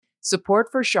Support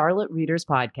for Charlotte Readers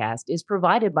Podcast is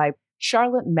provided by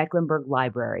Charlotte Mecklenburg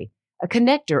Library, a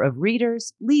connector of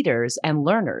readers, leaders, and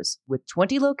learners with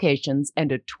 20 locations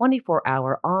and a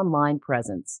 24-hour online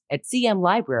presence at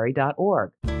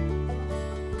cmlibrary.org.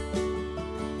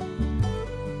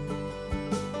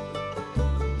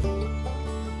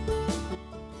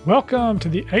 Welcome to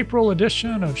the April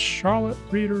edition of Charlotte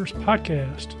Readers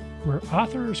Podcast, where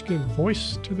authors give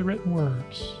voice to the written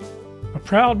words. A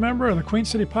proud member of the Queen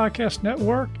City Podcast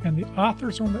Network and the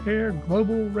Authors on the Air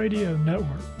Global Radio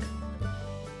Network.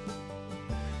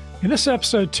 In this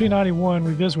episode 291,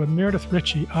 we visit with Meredith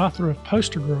Ritchie, author of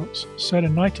Poster Girls, set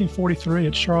in 1943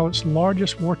 at Charlotte's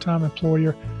largest wartime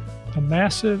employer, the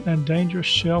massive and dangerous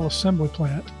Shell Assembly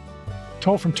Plant.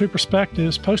 Told from two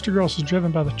perspectives, Poster Girls is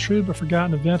driven by the true but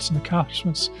forgotten events and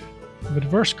accomplishments of a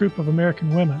diverse group of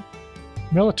American women.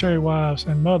 Military wives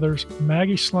and mothers,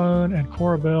 Maggie Sloan and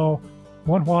Cora Bell,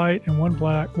 one white and one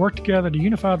black, work together to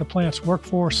unify the plant's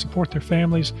workforce, support their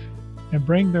families, and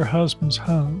bring their husbands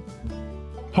home.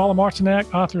 Paula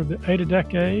Martinac, author of The 8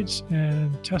 Decades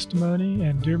and Testimony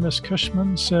and Dear Miss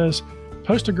Cushman, says,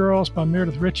 Poster Girls by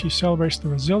Meredith Ritchie celebrates the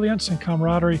resilience and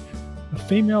camaraderie of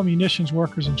female munitions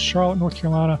workers in Charlotte, North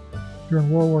Carolina during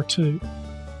World War II.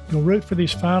 You'll root for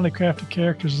these finely crafted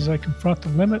characters as they confront the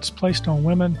limits placed on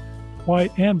women,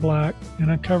 white and black,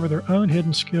 and uncover their own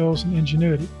hidden skills and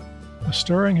ingenuity. A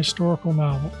stirring historical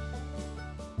novel.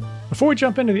 Before we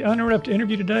jump into the uninterrupted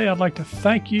interview today, I'd like to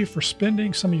thank you for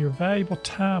spending some of your valuable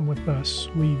time with us.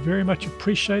 We very much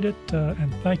appreciate it,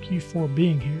 and thank you for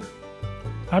being here.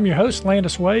 I'm your host,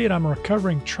 Landis Wade. I'm a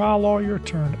recovering trial lawyer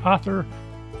turned author,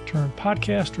 turned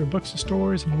podcaster of books and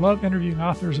stories, and I love interviewing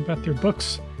authors about their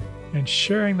books and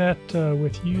sharing that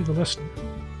with you, the listener.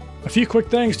 A few quick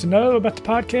things to know about the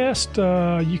podcast.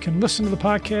 You can listen to the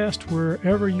podcast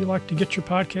wherever you like to get your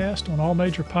podcast on all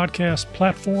major podcast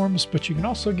platforms, but you can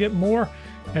also get more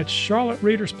at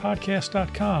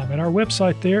charlottereaderspodcast.com. At our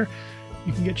website there,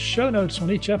 you can get show notes on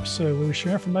each episode where we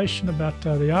share information about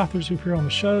the authors who appear on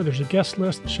the show. There's a guest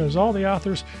list that shows all the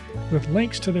authors with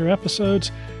links to their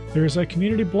episodes. There's a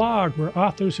community blog where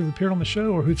authors who've appeared on the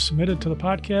show or who've submitted to the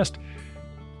podcast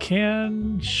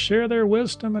can share their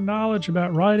wisdom and knowledge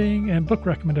about writing and book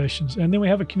recommendations. And then we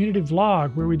have a community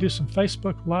vlog where we do some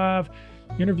Facebook Live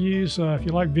interviews. If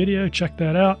you like video, check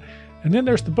that out. And then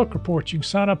there's the book report you can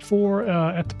sign up for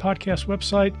at the podcast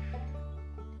website.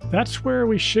 That's where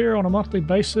we share on a monthly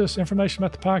basis information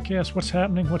about the podcast, what's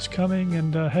happening, what's coming,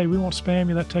 and hey, we won't spam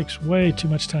you. That takes way too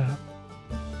much time.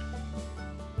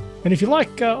 And if you like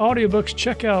audiobooks,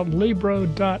 check out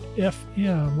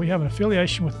Libro.fm. We have an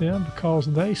affiliation with them because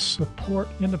they support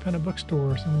independent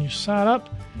bookstores. And when you sign up,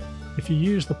 if you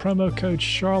use the promo code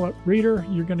Charlotte Reader,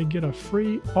 you're going to get a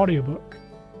free audiobook.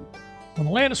 On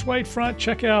the Landis Wade front,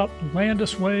 check out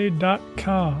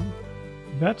landiswade.com.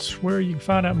 That's where you can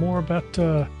find out more about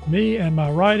me and my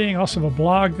writing. I also have a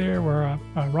blog there where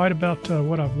I write about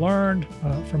what I've learned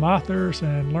from authors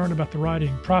and learn about the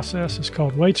writing process. It's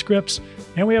called Wade Scripts.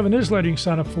 And we have a newsletter you can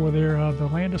sign up for there, the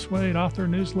Landis Wade Author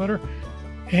Newsletter.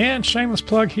 And shameless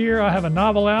plug here, I have a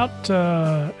novel out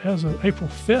as of April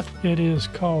 5th. It is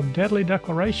called Deadly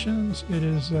Declarations. It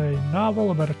is a novel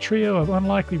about a trio of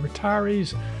unlikely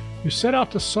retirees who set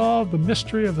out to solve the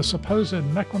mystery of the supposed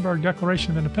Mecklenburg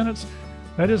Declaration of Independence.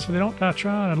 That is, if they don't die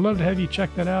trying. I'd love to have you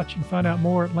check that out. You can find out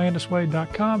more at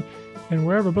landiswade.com and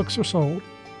wherever books are sold.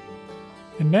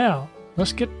 And now,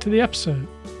 let's get to the episode.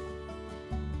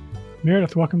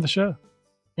 Meredith, welcome to the show.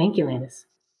 Thank you, Landis.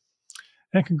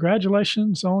 And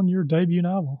congratulations on your debut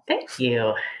novel. Thank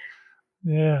you.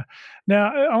 Yeah.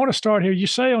 Now, I want to start here. You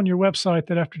say on your website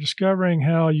that after discovering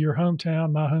how your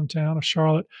hometown, my hometown of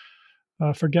Charlotte,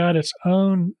 forgot its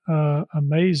own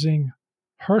amazing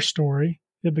her story,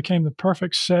 it became the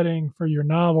perfect setting for your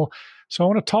novel. So I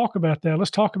want to talk about that.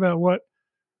 Let's talk about what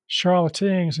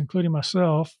Charlotteans, including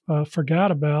myself,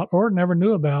 forgot about or never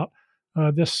knew about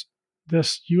this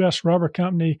U.S. rubber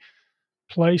company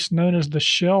place known as the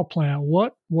Shell Plant.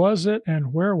 What was it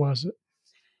and where was it?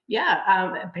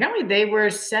 Yeah, apparently they were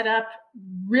set up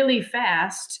really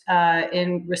fast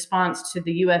in response to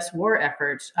the U.S. war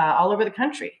efforts all over the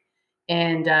country.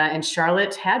 And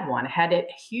Charlotte had one, had a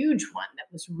huge one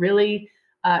that was really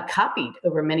copied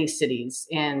over many cities.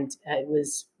 And it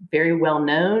was very well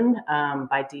known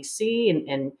by DC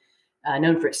and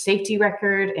known for its safety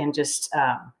record and just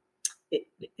it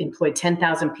employed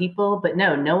 10,000 people. But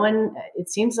no one, it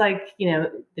seems like,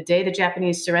 the day the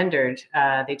Japanese surrendered,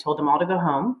 they told them all to go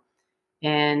home.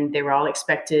 And they were all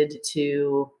expected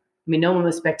to, no one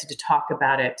was expected to talk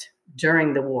about it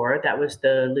during the war. That was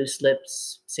the loose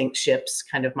lips, sink ships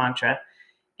kind of mantra.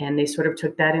 And they sort of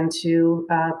took that into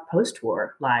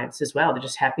post-war lives as well. They're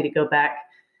just happy to go back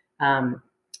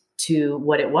to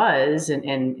what it was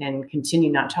and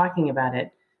continue not talking about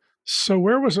it. So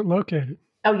where was it located?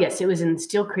 Oh, yes, it was in the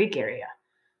Steel Creek area.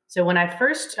 So when I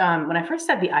first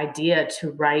had the idea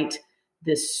to write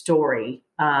this story,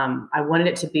 I wanted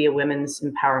it to be a women's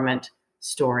empowerment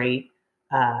story.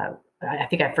 I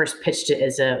think I first pitched it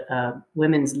as a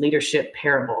women's leadership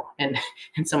parable, and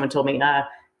someone told me,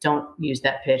 "Don't use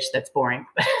that pitch. That's boring."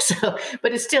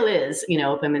 But it still is,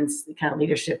 a women's kind of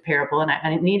leadership parable, and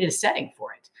I needed a setting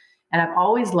for it. And I've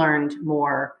always learned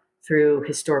more through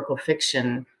historical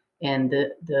fiction and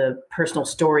the personal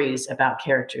stories about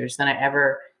characters than I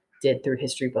ever did through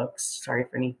history books. Sorry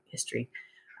for any history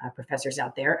professors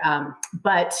out there.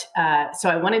 So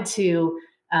I wanted to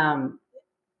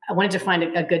find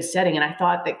a good setting, and I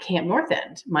thought that Camp North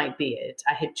End might be it.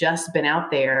 I had just been out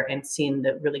there and seen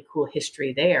the really cool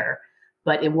history there.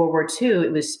 But in World War II,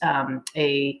 it was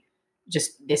they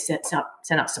sent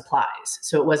out supplies.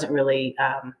 So it wasn't really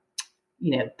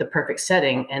the perfect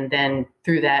setting. And then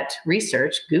through that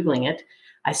research, Googling it,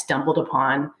 I stumbled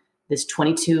upon this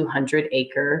 2,200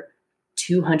 acre,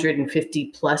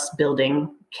 250 plus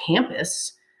building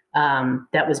campus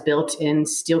that was built in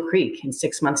Steel Creek in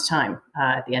 6 months' time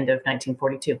at the end of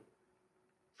 1942.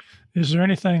 Is there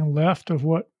anything left of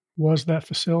what was that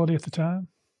facility at the time?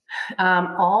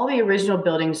 All the original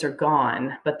buildings are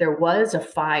gone, but there was a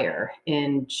fire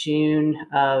in June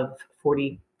of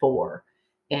 44.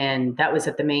 And that was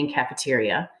at the main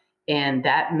cafeteria. And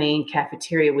that main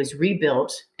cafeteria was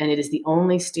rebuilt, and it is the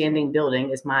only standing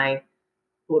building, as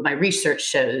what my research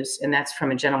shows. And that's from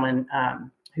a gentleman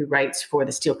who writes for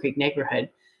the Steel Creek neighborhood.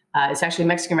 It's actually a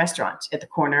Mexican restaurant at the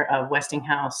corner of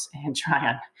Westinghouse and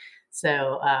Tryon.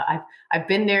 So I've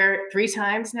been there 3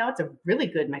 times now. It's a really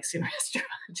good Mexican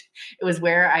restaurant. It was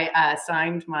where I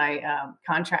signed my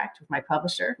contract with my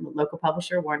publisher, local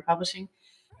publisher, Warren Publishing.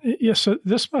 Yes, so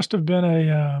this must have been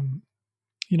a,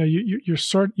 you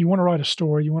want to write a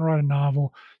story, you want to write a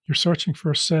novel, you're searching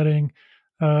for a setting,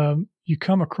 you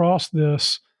come across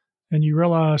this, and you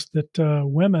realize that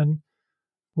women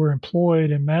were employed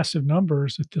in massive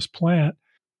numbers at this plant.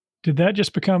 Did that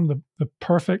just become the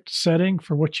perfect setting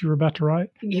for what you were about to write?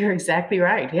 You're exactly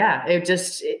right. Yeah,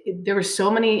 there were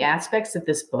so many aspects of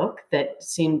this book that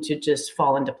seemed to just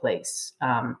fall into place.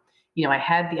 I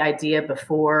had the idea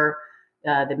before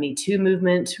the Me Too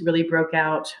movement really broke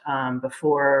out,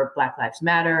 before Black Lives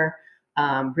Matter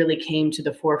really came to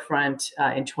the forefront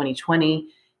in 2020.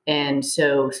 And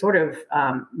so sort of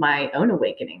my own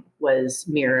awakening was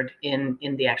mirrored in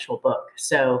the actual book.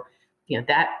 So,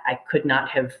 that I could not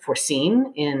have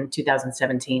foreseen in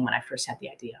 2017 when I first had the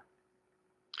idea.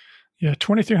 Yeah,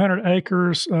 2,300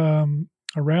 acres,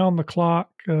 around the clock.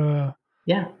 3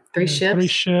 shifts. 3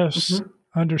 shifts. Mm-hmm.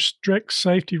 Under strict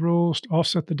safety rules to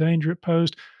offset the danger it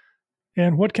posed.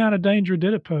 And what kind of danger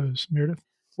did it pose, Meredith?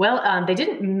 Well, they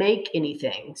didn't make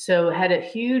anything. So it had a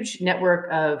huge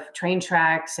network of train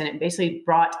tracks, and it basically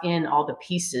brought in all the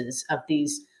pieces of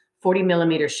these 40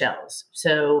 millimeter shells.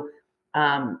 So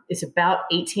it's about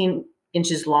 18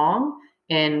 inches long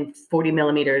and 40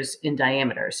 millimeters in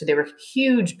diameter. So they were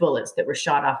huge bullets that were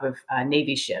shot off of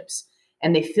Navy ships.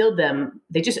 And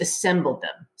they just assembled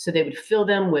them. So they would fill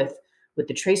them with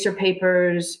the tracer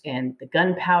papers and the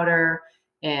gunpowder,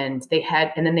 and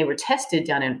then they were tested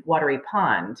down in Watery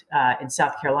Pond in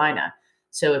South Carolina.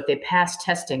 So if they passed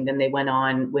testing, then they went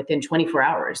on within 24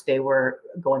 hours. They were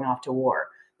going off to war.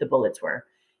 The bullets were,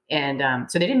 and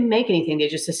so they didn't make anything. They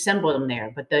just assembled them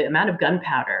there. But the amount of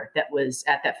gunpowder that was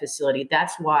at that facility,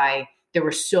 that's why there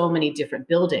were so many different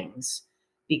buildings.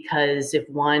 Because if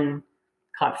one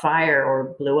caught fire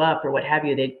or blew up or what have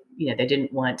you, they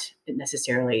didn't want it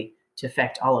necessarily to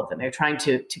affect all of them. They're trying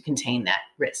to contain that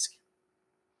risk.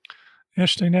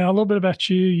 Interesting. Now, a little bit about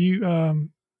you.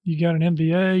 You got an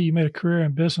MBA. You made a career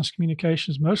in business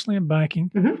communications, mostly in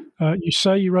banking. Mm-hmm. You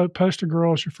say you wrote Poster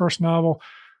Girls, your first novel,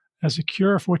 as a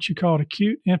cure for what you called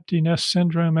acute empty nest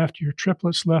syndrome after your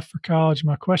triplets left for college.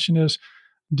 My question is,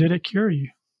 did it cure you?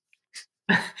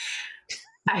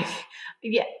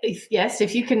 Yes,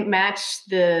 if you can match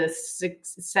the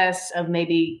success of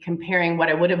maybe comparing what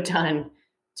I would have done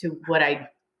to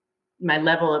my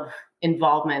level of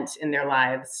involvement in their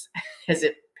lives as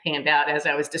it panned out, as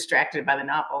I was distracted by the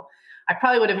novel, I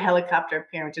probably would have helicopter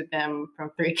parented them from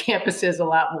 3 campuses a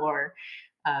lot more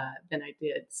than I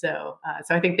did. So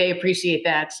I think they appreciate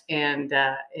that, and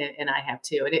I have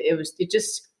too. And it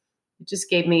just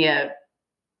gave me an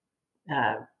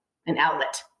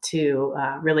outlet to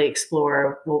really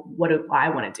explore, well, what do I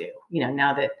want to do?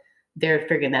 Now that they're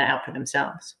figuring that out for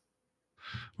themselves.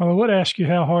 Well, I would ask you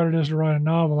how hard it is to write a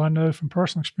novel. I know from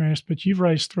personal experience, but you've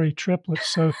raised 3 triplets,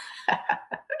 so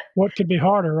what could be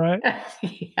harder, right?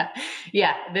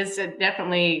 Yeah. This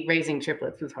definitely raising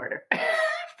triplets was harder.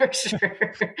 For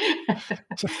sure.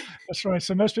 So, that's right.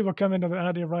 So most people come into the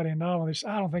idea of writing a novel, and they say,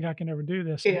 "I don't think I can ever do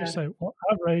this." And you say, "Well,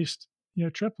 I've raised,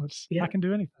 triplets. Yeah. I can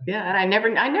do anything." Yeah, and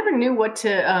I never knew what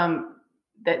to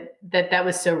that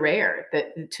was so rare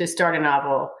that to start a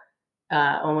novel,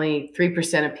 only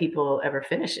 3% of people ever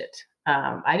finish it.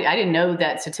 I didn't know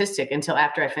that statistic until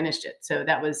after I finished it. So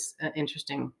that was an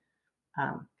interesting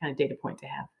kind of data point to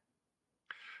have.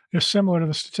 It's similar to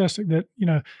the statistic that,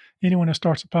 anyone that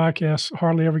starts a podcast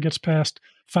hardly ever gets past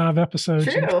 5 episodes.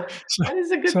 True. So, that is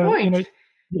a good point.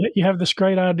 You have this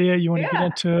great idea, you want to get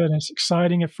into it, and it's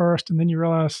exciting at first, and then you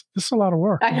realize this is a a lot of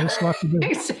work. There's a lot to do.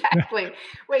 Exactly. Yeah.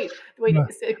 Wait.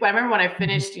 I remember when I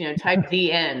finished, type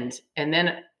the end, and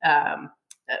then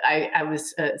I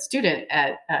was a student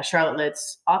at Charlotte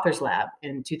Litt's Authors Lab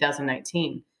in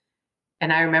 2019.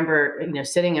 And I remember,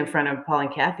 sitting in front of Paul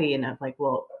and Kathy, and I'm like,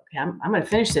 well, okay, I'm going to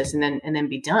finish this and then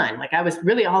be done. Like, I was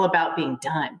really all about being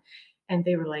done. And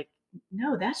they were like,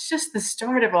 no, that's just the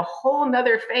start of a whole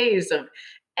nother phase of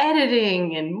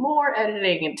editing and more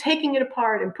editing and taking it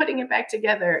apart and putting it back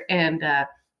together. And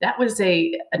that was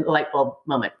a light bulb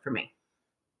moment for me.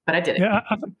 But I did it. Yeah,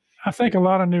 I think a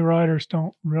lot of new writers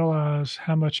don't realize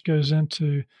how much goes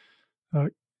into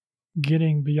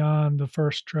getting beyond the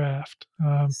first draft.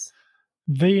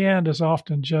 The end is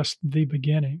often just the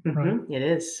beginning, right? It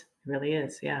is. It really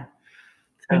is. Yeah.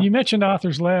 So. And you mentioned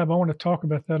Authors Lab. I want to talk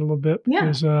about that a little bit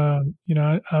because,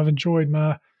 I've enjoyed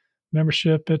my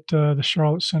membership at the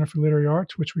Charlotte Center for Literary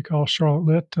Arts, which we call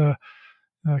Charlotte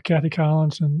Lit, Kathy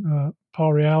Collins and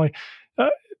Paul Reale.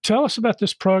 Tell us about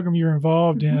this program you're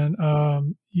involved in.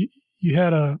 You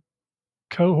had a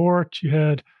cohort, you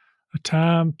had a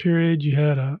time period, you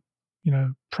had a,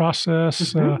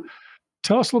 process.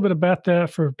 Tell us a little bit about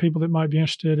that for people that might be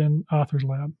interested in Authors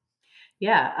Lab.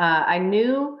 Yeah, I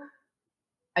knew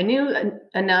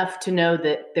enough to know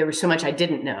that there was so much I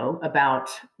didn't know about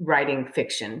writing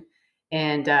fiction.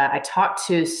 And I talked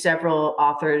to several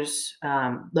authors,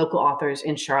 local authors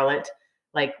in Charlotte,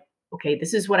 like, okay,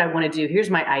 this is what I want to do.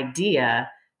 Here's my idea.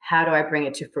 How do I bring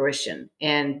it to fruition?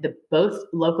 And both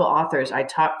local authors I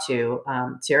talked to,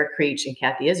 Sarah Creech and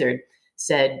Kathy Izzard,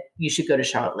 said, you should go to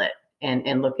Charlotte Lit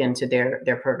and look into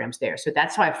their programs there. So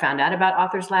that's how I found out about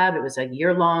Authors Lab. It was a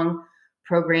year-long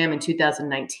program in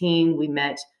 2019. We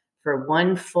met for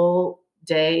one full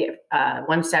day,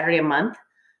 one Saturday a month.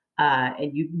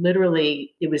 And you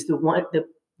literally, it was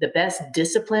the best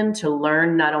discipline to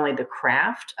learn not only the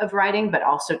craft of writing, but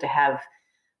also to have,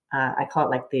 I call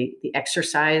it like the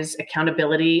exercise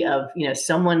accountability of,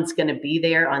 someone's going to be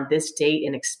there on this date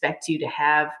and expect you to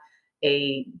have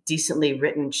a decently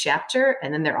written chapter.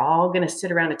 And then they're all going to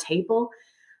sit around a table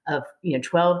of,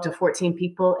 12 to 14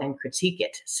 people and critique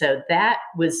it. So that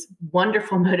was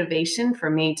wonderful motivation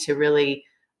for me to really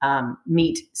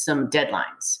meet some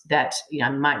deadlines that I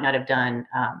might not have done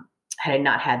had I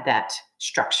not had that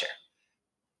structure.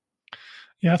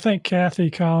 Yeah, I think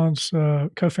Kathy Collins,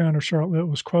 co-founder of Charlotte Lit,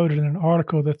 was quoted in an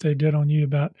article that they did on you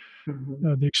about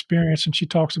the experience, and she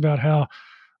talks about how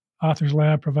Authors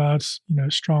Lab provides,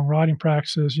 strong writing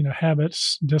practices,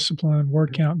 habits, discipline,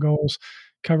 word count goals,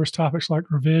 covers topics like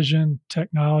revision,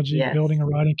 technology, building a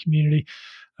writing community,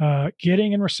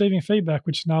 getting and receiving feedback,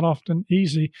 which is not often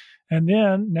easy, and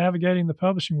then navigating the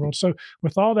publishing world. So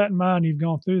with all that in mind, you've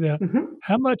gone through that.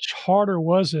 How much harder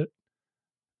was it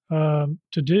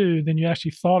to do than you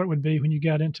actually thought it would be when you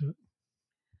got into it?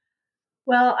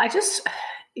 Well, I just,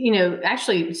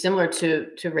 actually similar to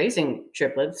raising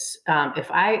triplets,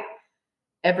 if I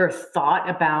ever thought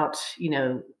about,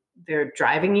 their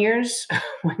driving years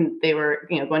when they were,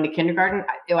 going to kindergarten,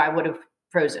 I would have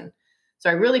frozen. So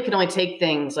I really could only take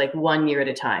things like 1 year at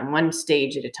a time, one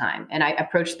stage at a time. And I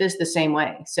approached this the same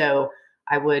way. So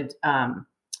I would,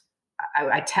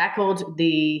 I tackled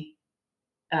the,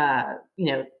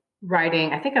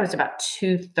 writing. I think I was about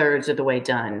 2/3 of the way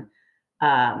done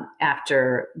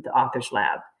after the Authors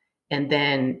Lab. And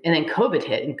then COVID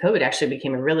hit, and COVID actually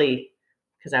became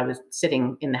because I was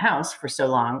sitting in the house for so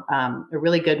long, a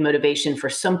really good motivation for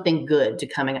something good to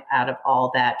coming out of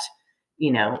all that,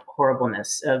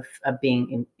 horribleness of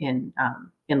being in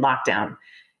lockdown.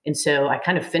 And so I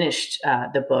kind of finished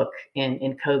the book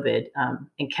in COVID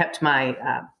and kept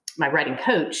my my writing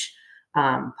coach,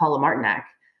 Paula Martinack,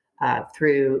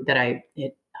 through that I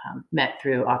met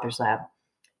through Authors Lab.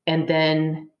 And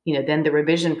then, then the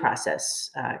revision process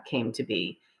came to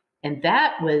be. And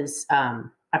that was,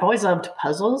 I've always loved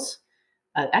puzzles.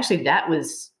 Actually, that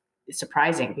was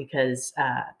surprising because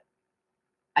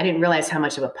I didn't realize how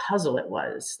much of a puzzle it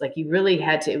was. Like you really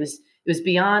had to. It was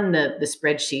beyond the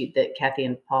spreadsheet that Kathy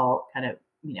and Paul kind of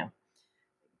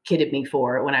kidded me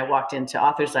for when I walked into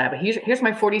Authors Lab. Here's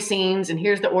my 40 scenes, and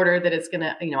here's the order that it's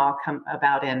gonna all come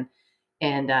about in,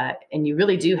 and you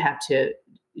really do have to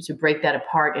break that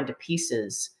apart into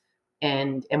pieces.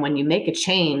 And when you make a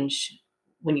change,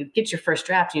 when you get your first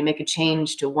draft, you make a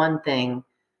change to one thing,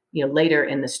 later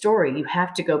in the story, you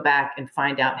have to go back and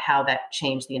find out how that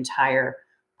changed the entire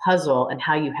puzzle and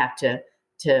how you have to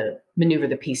maneuver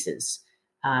the pieces.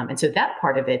 And so that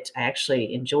part of it I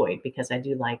actually enjoyed because I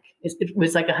do it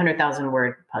was like 100,000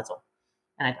 word puzzle,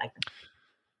 and I like them.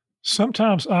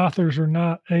 Sometimes authors are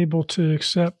not able to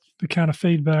accept the kind of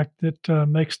feedback that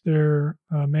makes their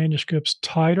manuscripts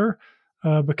tighter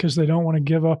because they don't want to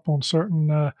give up on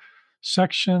certain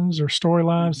sections or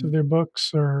storylines of their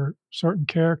books or certain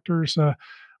characters.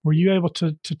 Were you able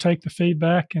to take the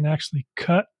feedback and actually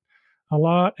cut a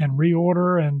lot and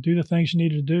reorder and do the things you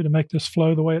needed to do to make this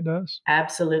flow the way it does?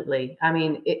 Absolutely. I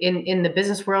mean, in the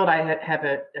business world, I have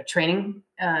a training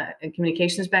and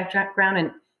communications background,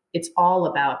 and it's all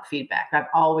about feedback. I've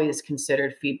always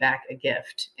considered feedback a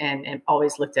gift and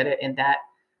always looked at it in that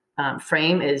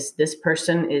frame as this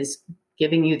person is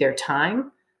giving you their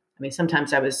time. I mean,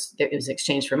 sometimes it was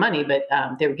exchanged for money, but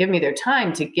they were giving me their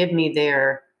time to give me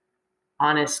their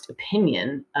honest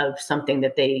opinion of something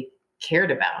that they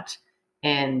cared about.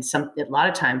 And a lot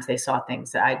of times they saw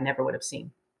things that I never would have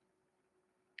seen.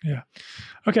 Yeah.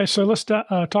 Okay. So let's talk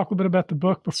a little bit about the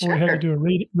book before we have you do a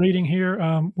reading here.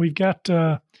 We've got this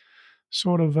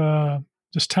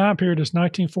time period is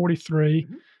 1943.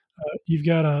 Mm-hmm. You've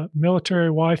got a military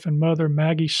wife and mother,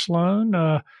 Maggie Sloan.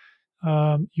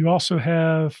 You also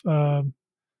have a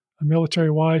military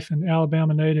wife and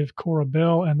Alabama native, Cora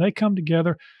Bell, and they come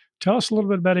together. Tell us a little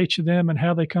bit about each of them and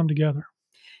how they come together.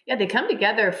 Yeah, they come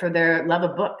together for their love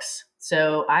of books.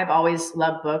 So I've always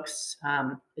loved books,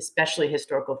 especially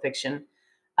historical fiction.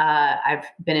 I've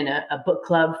been in a book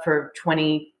club for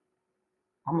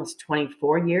almost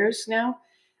 24 years now.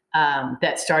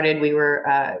 That started, we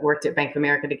worked at Bank of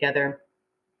America together,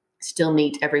 still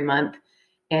meet every month.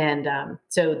 And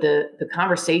so the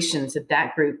conversations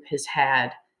that group has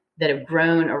had that have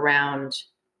grown around,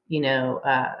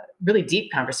 really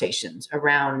deep conversations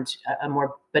around a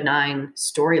more benign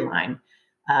storyline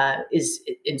is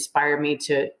inspired me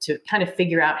to kind of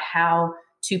figure out how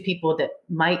two people that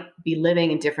might be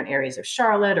living in different areas of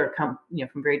Charlotte or come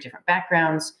from very different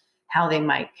backgrounds, how they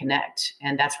might connect.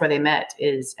 And that's where they met,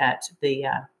 is at the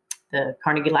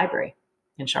Carnegie Library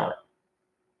in Charlotte.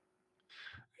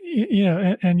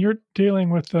 And you're dealing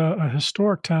with a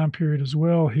historic time period as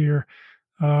well here.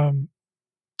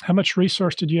 How much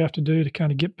research did you have to do to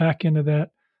kind of get back into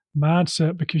that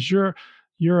mindset? Because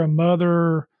you're a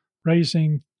mother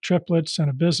raising triplets and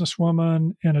a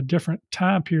businesswoman in a different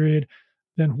time period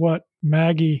than what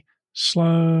Maggie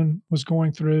Sloan was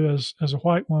going through as a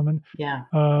white woman. Yeah.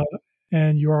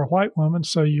 And you are a white woman,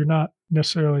 so you're not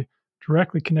necessarily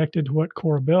directly connected to what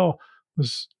Cora Bell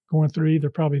was going through either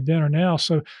probably then or now.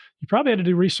 So you probably had to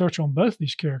do research on both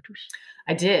these characters.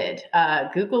 I did.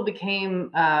 Google became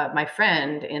my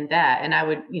friend in that. And I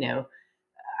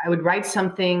would write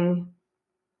something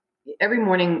every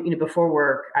morning, before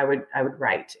work, I would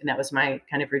write, and that was my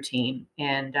kind of routine.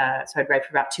 And so I'd write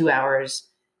for about 2 hours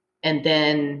and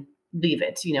then leave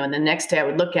it, and the next day I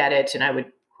would look at it and I would,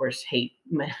 of course, hate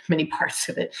many parts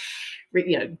of it,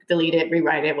 delete it,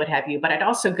 rewrite it, what have you. But I'd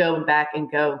also go back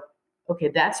and go, okay,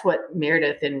 that's what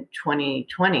Meredith in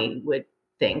 2020 would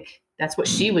think. That's what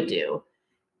she would do.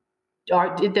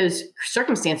 Or did those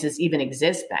circumstances even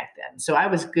exist back then? So I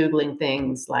was Googling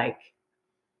things like,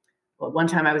 well, one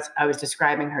time I was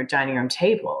describing her dining room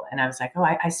table, and I was like, oh,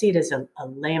 I see it as a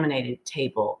laminated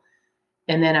table.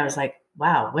 And then I was like,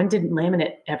 wow, when did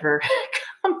laminate ever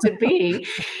come to be?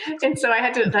 And so I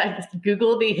had to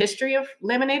Google the history of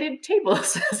laminated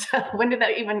tables. So when did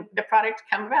the product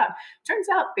come about? Turns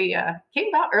out came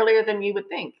about earlier than you would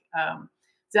think.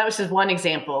 So that was just one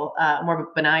example, more of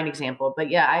a benign example. But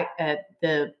yeah,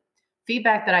 the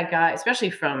feedback that I got, especially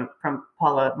from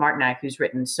Paula Martinac, who's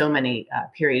written so many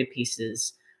period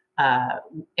pieces,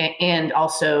 and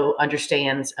also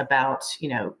understands about,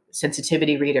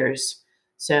 sensitivity readers.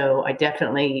 So I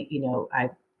definitely,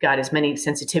 I got as many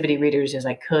sensitivity readers as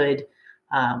I could.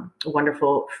 A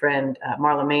wonderful friend,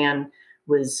 Marla Mann,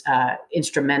 was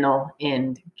instrumental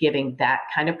in giving that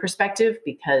kind of perspective,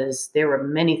 because there were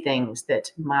many things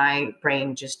that my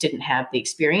brain just didn't have the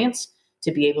experience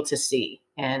to be able to see.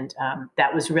 And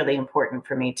that was really important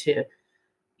for me to,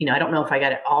 I don't know if I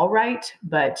got it all right,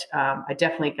 but I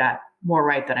definitely got more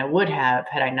right than I would have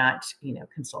had I not,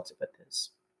 consulted with those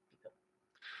people.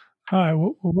 All right.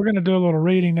 Well, we're going to do a little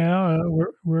reading now.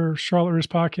 We're Charlotte Readers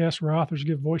Podcast, where authors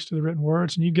give voice to the written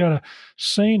words. And you got a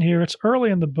scene here. It's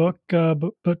early in the book,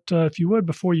 but if you would,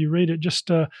 before you read it, just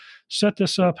set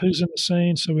this up. Who's in the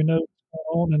scene, so we know what's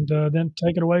going on, and then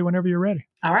take it away whenever you're ready.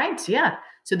 All right. Yeah.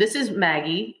 So this is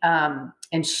Maggie,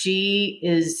 and she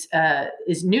is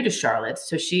new to Charlotte.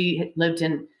 So she lived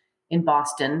in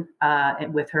Boston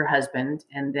with her husband,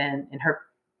 and then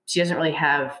she doesn't really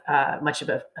have much of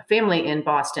a family in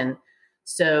Boston.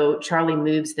 So Charlie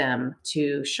moves them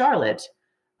to Charlotte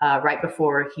right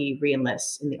before he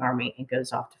reenlists in the Army and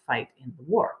goes off to fight in the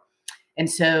war. And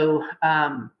so,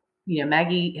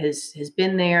 Maggie has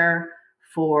been there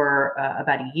for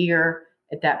about a year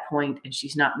at that point, and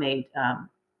she's not made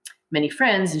many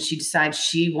friends. And she decides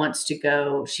she wants to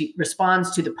go. She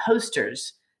responds to the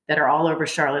posters that are all over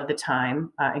Charlotte at the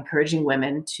time, encouraging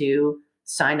women to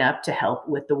sign up to help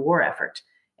with the war effort.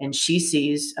 And she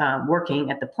sees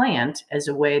working at the plant as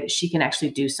a way that she can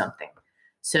actually do something.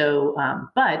 So,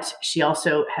 but she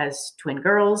also has twin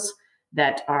girls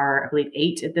that are, I believe,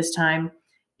 8 at this time.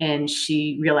 And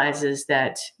she realizes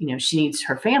that, she needs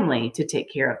her family to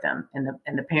take care of them.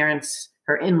 And the parents,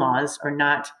 her in-laws, are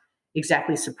not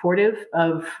exactly supportive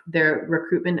of their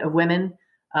recruitment of women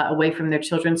away from their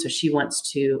children. So she has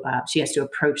to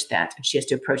approach that, and she has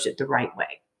to approach it the right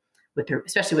way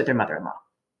especially with her mother-in-law.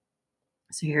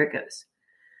 So here it goes.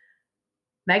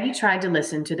 Maggie tried to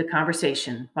listen to the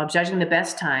conversation while judging the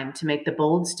best time to make the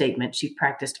bold statement she'd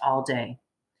practiced all day.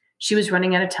 She was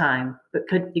running out of time, but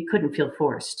it couldn't feel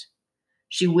forced.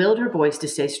 She willed her voice to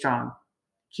stay strong.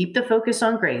 Keep the focus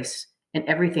on Grace and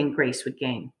everything Grace would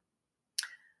gain.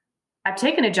 I've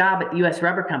taken a job at the U.S.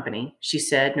 Rubber Company, she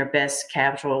said in her best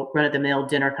casual, run-of-the-mill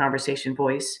dinner conversation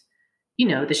voice.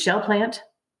 The shell plant?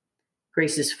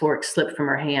 Grace's fork slipped from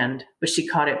her hand, but she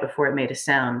caught it before it made a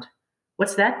sound.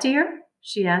 What's that, dear?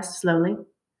 She asked slowly.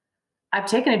 I've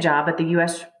taken a job at the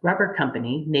U.S. Rubber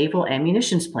Company Naval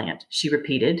Ammunitions Plant, she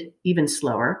repeated, even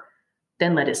slower,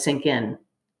 then let it sink in.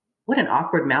 What an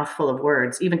awkward mouthful of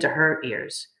words, even to her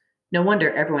ears. No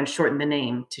wonder everyone shortened the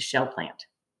name to Shell Plant.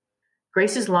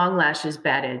 Grace's long lashes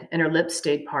batted and her lips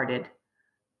stayed parted.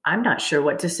 I'm not sure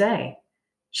what to say.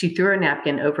 She threw her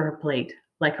napkin over her plate,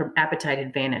 like her appetite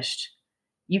had vanished.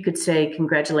 You could say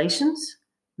congratulations?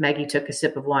 Maggie took a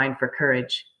sip of wine for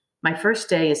courage. My first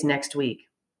day is next week.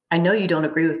 I know you don't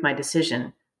agree with my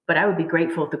decision, but I would be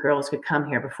grateful if the girls could come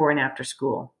here before and after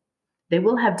school. They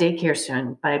will have daycare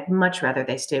soon, but I'd much rather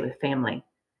they stay with family.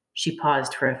 She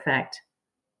paused for effect.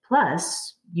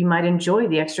 Plus, you might enjoy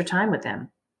the extra time with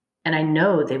them, and I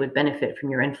know they would benefit from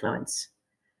your influence.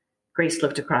 Grace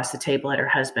looked across the table at her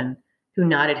husband, who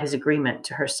nodded his agreement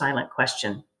to her silent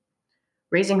question.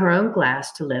 Raising her own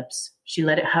glass to lips, she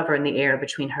let it hover in the air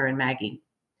between her and Maggie.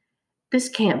 This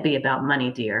can't be about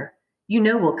money, dear. You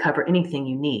know we'll cover anything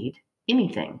you need.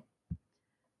 Anything.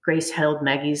 Grace held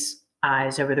Maggie's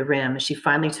eyes over the rim as she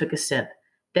finally took a sip,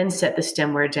 then set the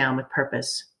stemware down with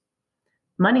purpose.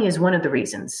 Money is one of the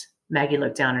reasons. Maggie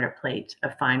looked down at her plate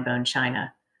of fine bone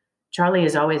china. Charlie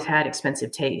has always had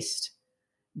expensive taste.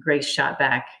 Grace shot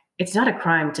back. It's not a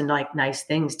crime to like nice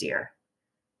things, dear.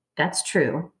 That's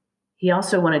true. He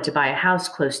also wanted to buy a house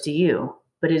close to you,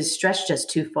 but it has stretched us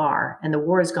too far, and the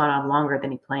war has gone on longer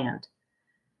than he planned.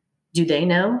 Do they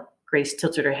know? Grace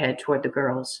tilted her head toward the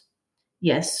girls.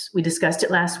 Yes, we discussed it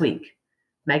last week.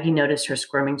 Maggie noticed her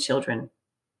squirming children.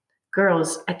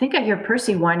 Girls, I think I hear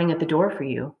Percy whining at the door for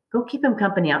you. Go keep him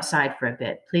company outside for a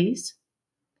bit, please.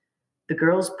 The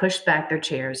girls pushed back their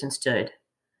chairs and stood.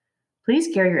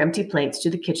 Please carry your empty plates to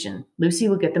the kitchen. Lucy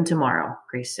will get them tomorrow,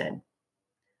 Grace said.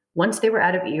 Once they were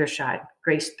out of earshot,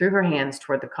 Grace threw her hands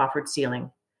toward the coffered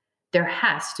ceiling. There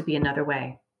has to be another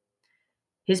way.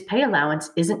 His pay allowance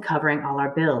isn't covering all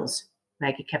our bills.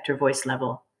 Maggie kept her voice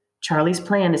level. Charlie's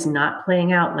plan is not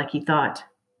playing out like he thought.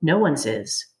 No one's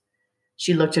is.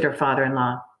 She looked at her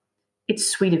father-in-law. It's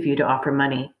sweet of you to offer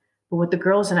money, but what the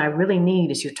girls and I really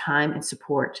need is your time and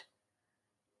support.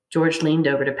 George leaned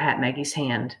over to pat Maggie's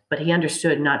hand, but he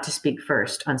understood not to speak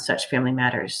first on such family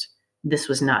matters. This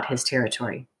was not his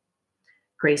territory.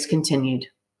 Grace continued.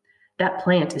 That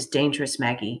plant is dangerous,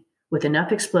 Maggie, with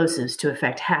enough explosives to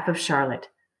affect half of Charlotte.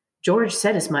 George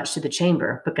said as much to the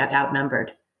chamber, but got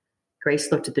outnumbered.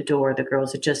 Grace looked at the door the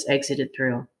girls had just exited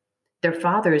through. Their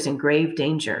father is in grave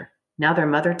danger. Now their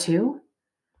mother, too?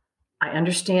 I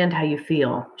understand how you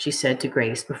feel, she said to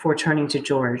Grace before turning to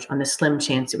George on the slim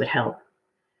chance it would help.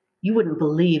 You wouldn't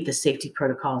believe the safety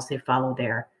protocols they follow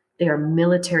there. They are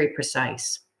military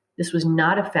precise. This was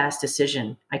not a fast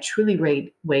decision. I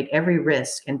truly weighed every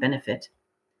risk and benefit.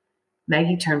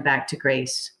 Maggie turned back to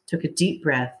Grace, took a deep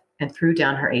breath, and threw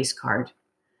down her ace card.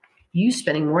 You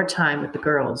spending more time with the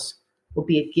girls will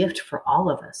be a gift for all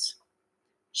of us.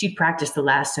 She practiced the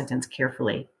last sentence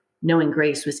carefully, knowing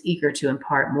Grace was eager to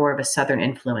impart more of a Southern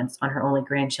influence on her only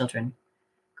grandchildren.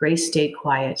 Grace stayed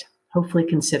quiet, hopefully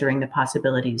considering the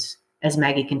possibilities, as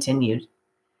Maggie continued.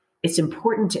 It's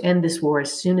important to end this war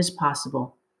as soon as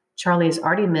possible. Charlie has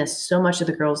already missed so much of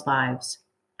the girls' lives.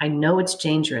 I know it's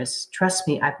dangerous. Trust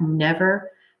me, I've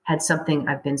never had something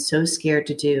I've been so scared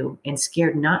to do and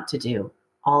scared not to do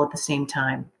all at the same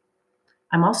time.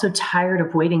 I'm also tired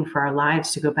of waiting for our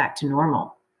lives to go back to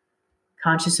normal.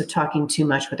 Conscious of talking too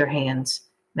much with her hands,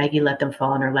 Maggie let them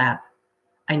fall in her lap.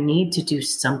 I need to do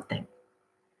something.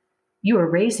 You are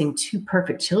raising 2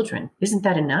 perfect children. Isn't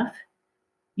that enough?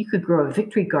 You could grow a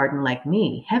victory garden like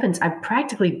me. Heavens, I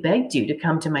practically begged you to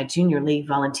come to my junior league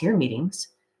volunteer meetings.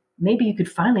 Maybe you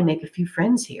could finally make a few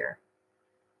friends here.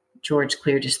 George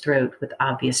cleared his throat with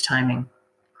obvious timing.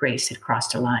 Grace had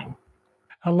crossed a line.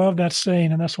 I love that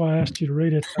scene, and that's why I asked you to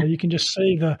read it. You can just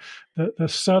see the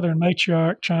Southern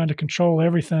matriarch trying to control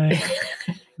everything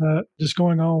just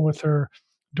going on with her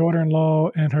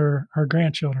daughter-in-law and her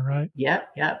grandchildren, right? Yep.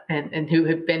 And who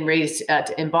have been raised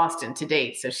in Boston to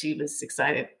date. So she was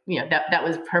excited. That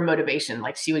was her motivation.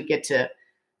 Like she would get to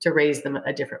raise them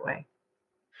a different way.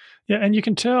 Yeah, and you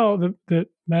can tell that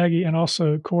Maggie and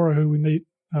also Cora, who we meet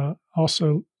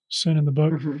also soon in the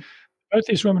book, both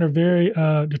these women are very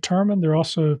determined. They're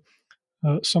also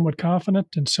somewhat confident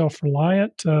and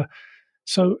self-reliant.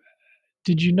 So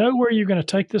did you know where you're going to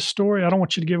take this story? I don't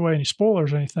want you to give away any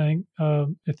spoilers or anything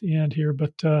at the end here,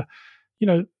 but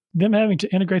them having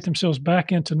to integrate themselves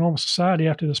back into normal society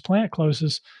after this plant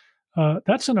closes,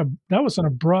 that was an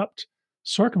abrupt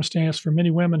circumstance for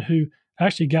many women who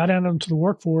actually got out into the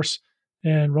workforce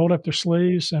and rolled up their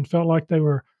sleeves and felt like they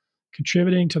were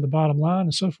contributing to the bottom line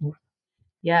and so forth.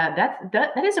 Yeah,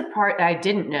 that is a part I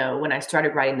didn't know when I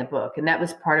started writing the book. And that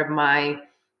was part of my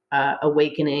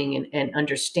awakening and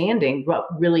understanding what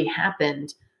really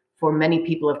happened for many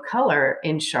people of color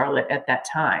in Charlotte at that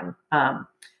time.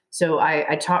 So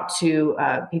I talked to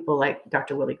people like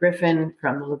Dr. Willie Griffin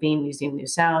from the Levine Museum New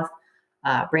South,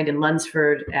 Brandon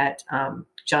Lunsford at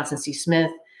Johnson C.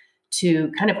 Smith,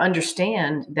 to kind of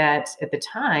understand that at the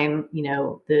time,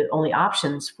 the only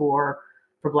options for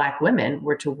Black women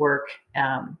were to work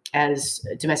as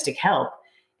domestic help,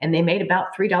 and they made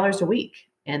about $3 a week.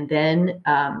 And then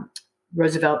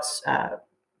Roosevelt's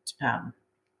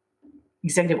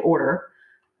executive order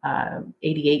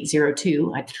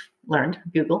 8802, I learned,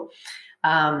 Google,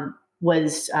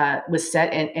 was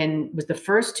set and was the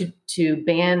first to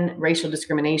ban racial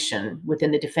discrimination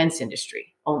within the defense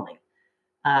industry only.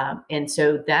 And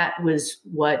so that was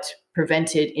what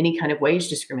prevented any kind of wage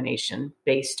discrimination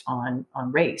based on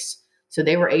race. So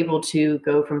they were able to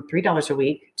go from $3 a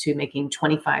week to making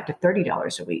 $25 to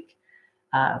 $30 a week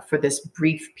for this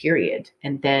brief period.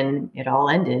 And then it all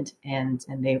ended, and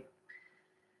they,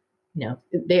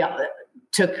 they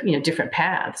took, different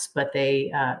paths, but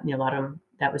they, a lot of them,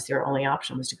 that was their only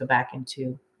option, was to go back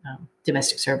into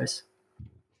domestic service.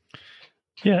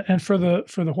 Yeah, and for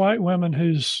the white women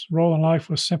whose role in life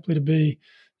was simply to be,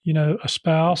 a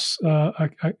spouse, a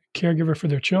caregiver for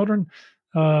their children,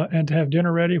 and to have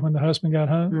dinner ready when the husband got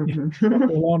home after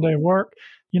a long day of work.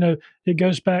 It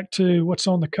goes back to what's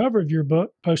on the cover of your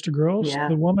book, Poster Girls,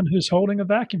 the woman who's holding a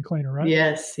vacuum cleaner, right?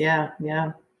 Yes, yeah.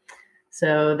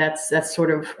 So that's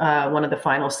sort of one of the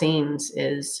final scenes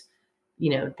is,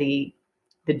 the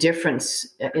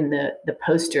difference in the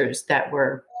posters that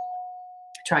were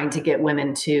trying to get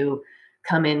women to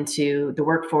come into the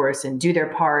workforce and do their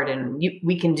part, and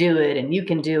we can do it, and you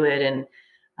can do it. And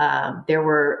there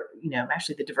were,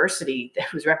 actually the diversity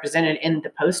that was represented in the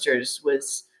posters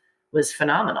was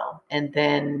phenomenal. And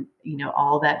then,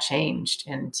 all that changed.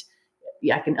 And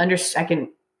I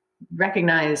can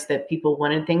recognize that people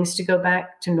wanted things to go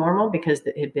back to normal because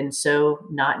it had been so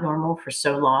not normal for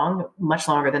so long, much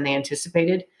longer than they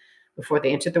anticipated before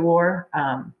they entered the war.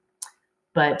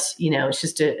 But, it's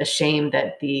just a shame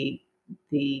that the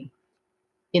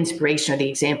inspiration or the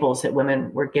examples that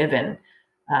women were given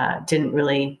didn't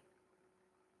really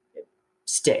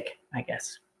stick, I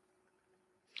guess.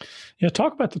 Yeah,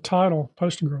 talk about the title,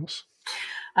 Poster Girls.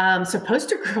 So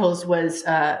Poster Girls was,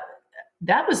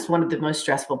 that was one of the most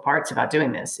stressful parts about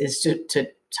doing this, is to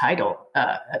title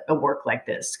a work like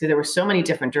this, because there were so many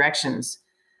different directions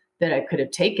that I could have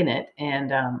taken it.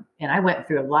 And I went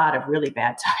through a lot of really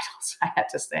bad titles, I have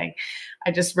to say.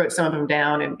 I just wrote some of them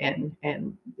down, and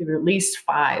there were at least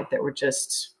 5 that were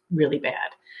just really bad.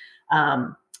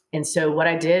 And so what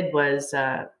I did was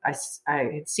I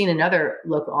had seen another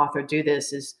local author do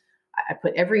this. Is I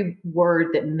put every word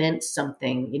that meant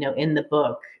something, in the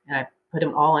book, and I put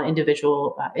them all on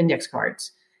individual index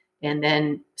cards, and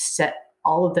then set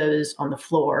all of those on the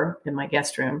floor in my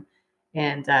guest room,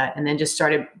 and then just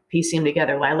started piecing them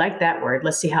together. Well, I like that word.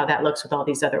 Let's see how that looks with all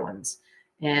these other ones.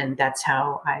 And that's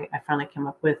how I finally came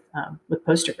up with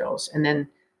Poster Girls. And then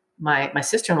my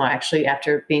sister-in-law, actually,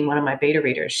 after being one of my beta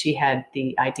readers, she had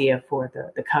the idea for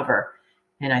the cover.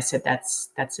 And I said, that's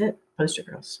it, Poster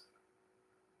Girls.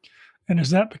 And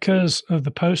is that because of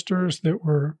the posters that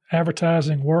were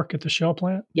advertising work at the shell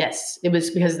plant? Yes, it was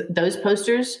because those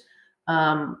posters,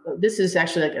 this is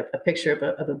actually like a picture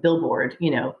of a billboard,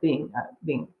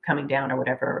 being coming down or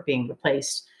whatever, or being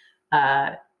replaced.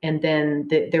 And then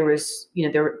there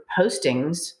were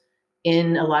postings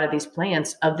in a lot of these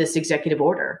plants of this executive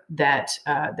order that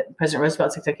President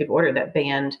Roosevelt's executive order that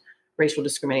banned racial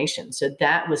discrimination. So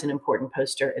that was an important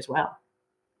poster as well.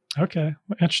 Okay,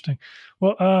 interesting.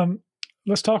 Well,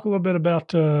 let's talk a little bit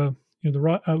about a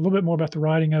little bit more about the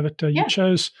writing of it. You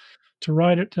chose to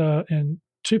write it in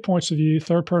 2 points of view,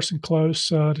 third person close,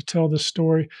 to tell this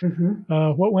story.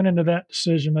 Mm-hmm. What went into that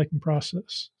decision-making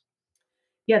process?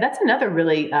 Yeah, that's another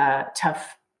really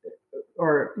tough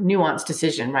or nuanced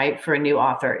decision, right, for a new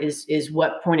author is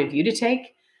what point of view to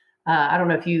take. I don't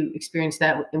know if you experienced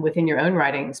that within your own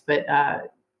writings, but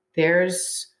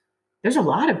there's a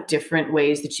lot of different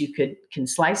ways that you can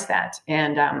slice that.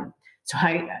 And so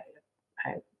I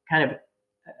kind of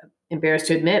embarrassed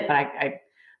to admit, but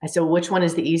I said, well, which one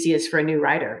is the easiest for a new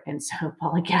writer? And so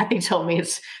Paul and Kathy told me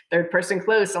it's third person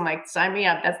close. I'm like, sign me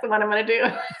up. That's the one I'm going to do.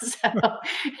 So,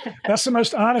 that's the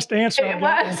most honest answer. It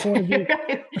was.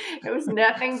 It was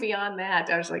nothing beyond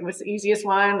that. I was like, what's the easiest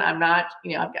one? I'm not,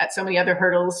 I've got so many other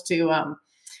hurdles to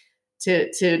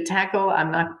tackle.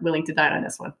 I'm not willing to die on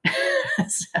this one.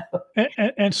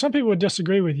 And some people would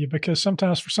disagree with you, because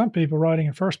sometimes for some people writing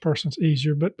in first person is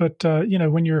easier. But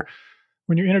when you're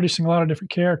introducing a lot of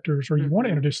different characters, or you want to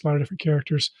introduce a lot of different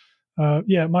characters,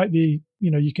 it might be,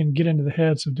 you can get into the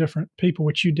heads of different people,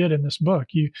 which you did in this book.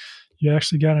 You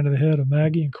actually got into the head of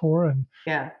Maggie and Cora and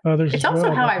others. It's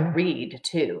also how I read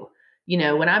too.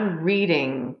 When I'm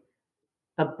reading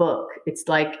a book, it's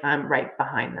like I'm right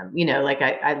behind them. Like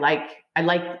I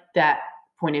like that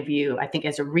point of view, I think,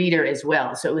 as a reader as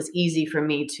well. So it was easy for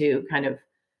me to kind of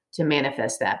to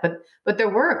manifest that. But there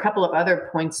were a couple of other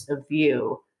points of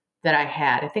view that I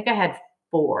had. I think I had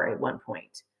 4 at one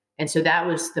point. And so that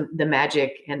was the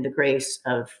magic and the grace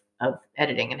of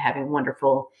editing and having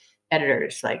wonderful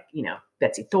editors like,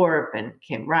 Betsy Thorpe and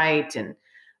Kim Wright. And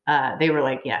they were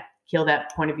like, kill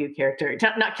that point of view character.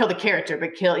 Not kill the character,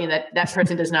 but kill, that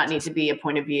person does not need to be a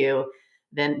point of view.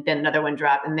 Then another one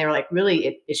dropped. And they were like,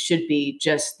 really, it should be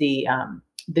just the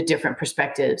different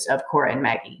perspectives of Cora and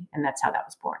Maggie. And that's how that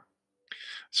was born.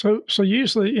 So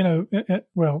usually, in a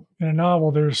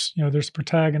novel, there's the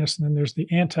protagonist and then there's the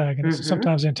antagonist. Mm-hmm.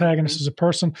 Sometimes the antagonist is a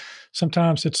person.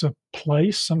 Sometimes it's a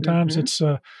place. Sometimes it's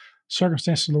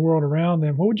circumstances of the world around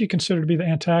them. What would you consider to be the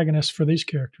antagonist for these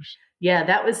characters? Yeah,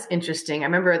 that was interesting. I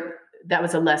remember that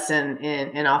was a lesson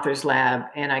in Author's Lab,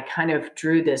 and I kind of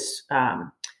drew this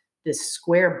this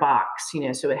square box.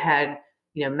 So it had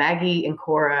Maggie and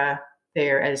Cora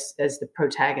there as the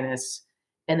protagonists.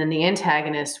 And then the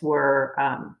antagonists were,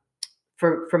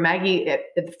 for Maggie, at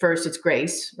first it's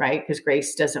Grace, right? Because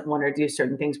Grace doesn't want her to do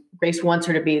certain things. Grace wants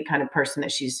her to be the kind of person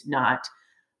that she's not.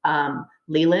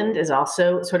 Leland is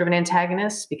also sort of an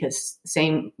antagonist because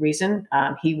same reason.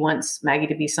 He wants Maggie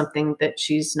to be something that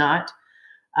she's not.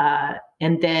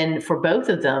 And then for both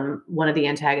of them, one of the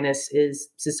antagonists is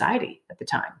society at the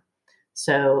time.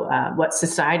 So what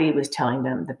society was telling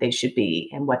them that they should be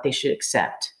and what they should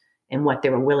accept and what they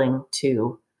were willing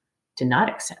to not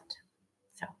accept.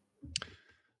 So,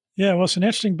 yeah, well, it's an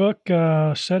interesting book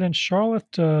set in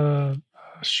Charlotte.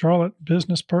 Charlotte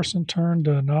business person turned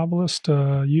novelist,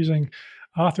 using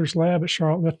Author's Lab at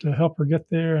Charlotte to help her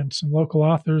get there, and some local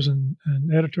authors and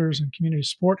editors and community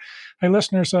support. Hey,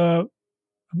 listeners,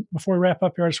 before we wrap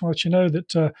up here, I just want to let you know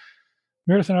that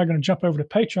Meredith and I are going to jump over to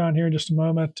Patreon here in just a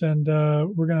moment, and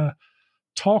we're going to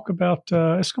talk about,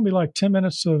 it's going to be like 10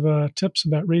 minutes of tips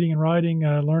about reading and writing,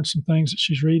 learn some things that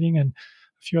she's reading and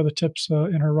a few other tips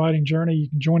in her writing journey. You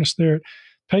can join us there at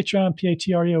Patreon,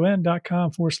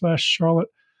 patreon.com/Charlotte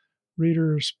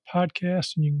Readers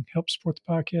Podcast, and you can help support the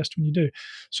podcast when you do.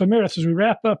 So Meredith, as we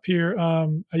wrap up here, I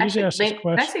usually ask this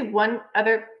question. Can I say one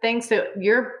other thing? So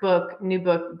your book, new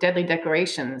book, Deadly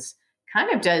Declarations,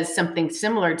 kind of does something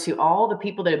similar to all the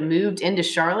people that have moved into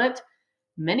Charlotte.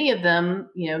 Many of them,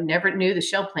 never knew the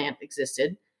shell plant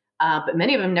existed. But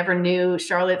many of them never knew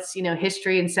Charlotte's,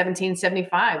 history in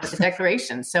 1775 with the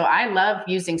Declaration. So I love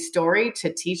using story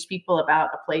to teach people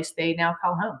about a place they now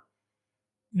call home.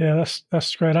 Yeah,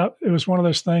 that's great. It was one of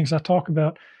those things I talk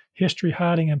about, history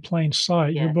hiding in plain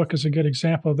sight. Yes. Your book is a good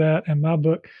example of that. And my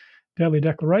book, Deadly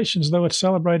Declarations, though it's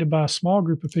celebrated by a small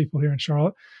group of people here in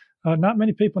Charlotte, not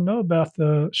many people know about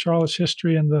the Charlotte's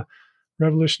history and the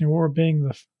Revolutionary War being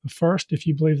the first, if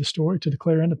you believe the story, to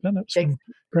declare independence from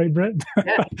Great Britain.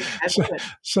 Yeah,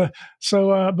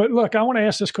 but look, I want to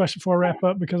ask this question before I wrap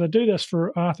up, because I do this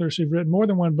for authors who've written more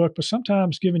than one book, but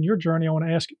sometimes given your journey, I want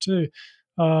to ask it too.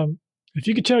 If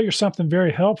you could tell you something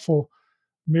very helpful,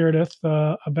 Meredith,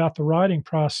 about the writing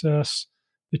process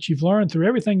that you've learned through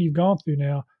everything you've gone through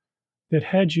now, that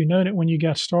had you known it when you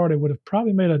got started would have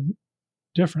probably made a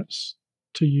difference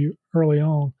to you early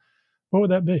on, what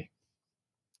would that be?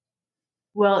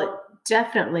 Well,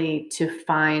 definitely to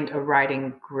find a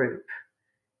writing group.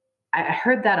 I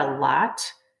heard that a lot,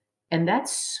 and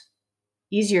that's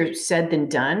easier said than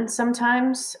done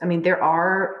sometimes. I mean, there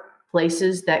are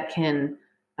places that can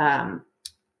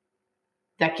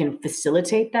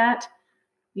facilitate that.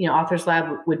 Authors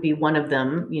Lab would be one of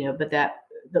them, but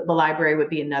the library would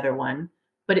be another one.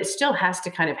 But it still has to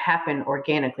kind of happen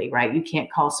organically, right? You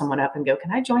can't call someone up and go,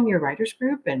 "Can I join your writers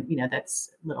group?" And, that's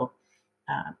a little,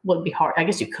 would be hard. I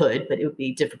guess you could, but it would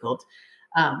be difficult.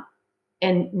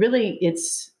 And really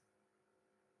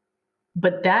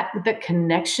but that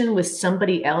connection with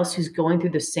somebody else who's going through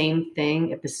the same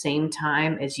thing at the same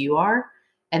time as you are,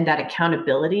 and that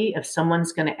accountability of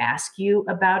someone's going to ask you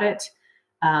about it,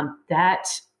 that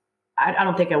I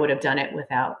don't think I would have done it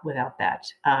without that.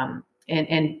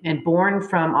 And Born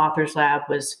from Authors Lab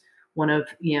was one of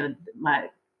my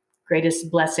greatest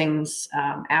blessings.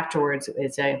 Afterwards,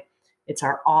 it's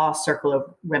our AWE Circle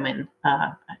of Women.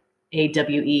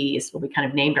 AWE is what we kind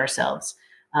of named ourselves.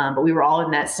 But we were all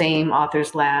in that same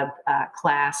Authors Lab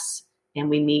class, and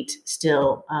we meet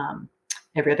still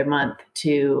every other month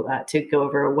to go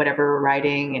over whatever we're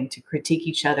writing and to critique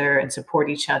each other and support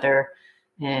each other.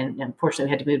 And unfortunately,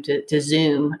 we had to move to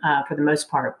Zoom for the most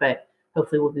part, but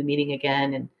hopefully we'll be meeting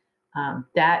again. And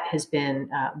that has been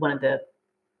one of the,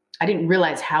 I didn't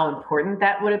realize how important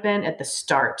that would have been at the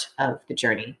start of the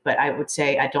journey, but I would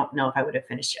say I don't know if I would have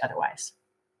finished it otherwise.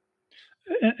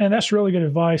 And that's really good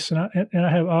advice. And I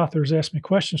have authors ask me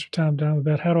questions from time to time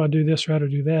about how do I do this or how to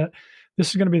do that. This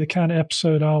is going to be the kind of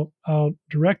episode I'll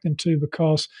direct them to,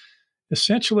 because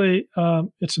essentially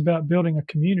it's about building a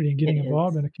community and getting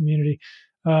involved in a community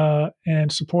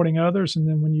and supporting others. And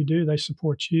then when you do, they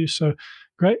support you. So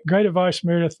great advice,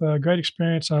 Meredith. Great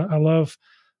experience. I love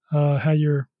how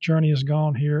your journey has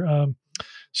gone here.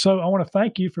 So I want to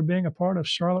thank you for being a part of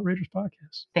Charlotte Readers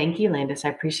Podcast. Thank you, Landis. I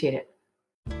appreciate it.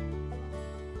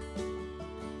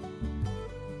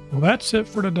 Well, that's it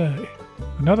for today.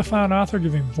 Another fine author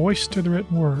giving voice to the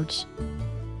written words.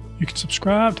 You can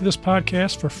subscribe to this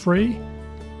podcast for free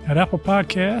at Apple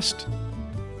Podcast,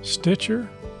 Stitcher,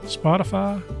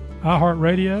 Spotify,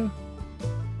 iHeartRadio,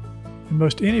 and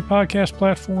most any podcast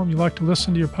platform you like to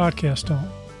listen to your podcast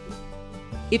on.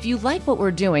 If you like what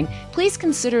we're doing, please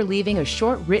consider leaving a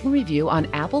short written review on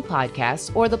Apple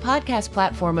Podcasts or the podcast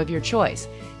platform of your choice,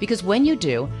 because when you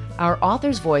do, our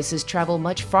authors' voices travel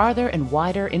much farther and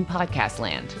wider in podcast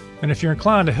land. And if you're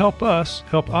inclined to help us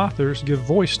help authors give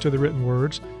voice to the written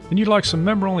words, and you'd like some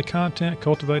member-only content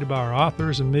cultivated by our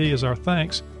authors and me as our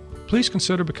thanks, please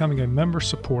consider becoming a member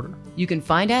supporter. You can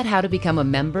find out how to become a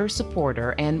member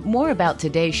supporter and more about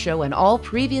today's show and all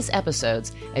previous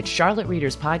episodes at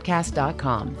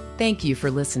charlottereaderspodcast.com. Thank you for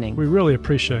listening. We really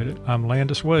appreciate it. I'm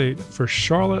Landis Wade for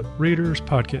Charlotte Readers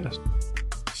Podcast.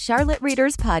 Charlotte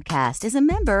Readers Podcast is a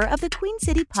member of the Queen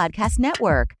City Podcast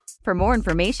Network. For more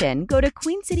information, go to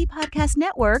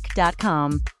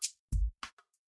queencitypodcastnetwork.com.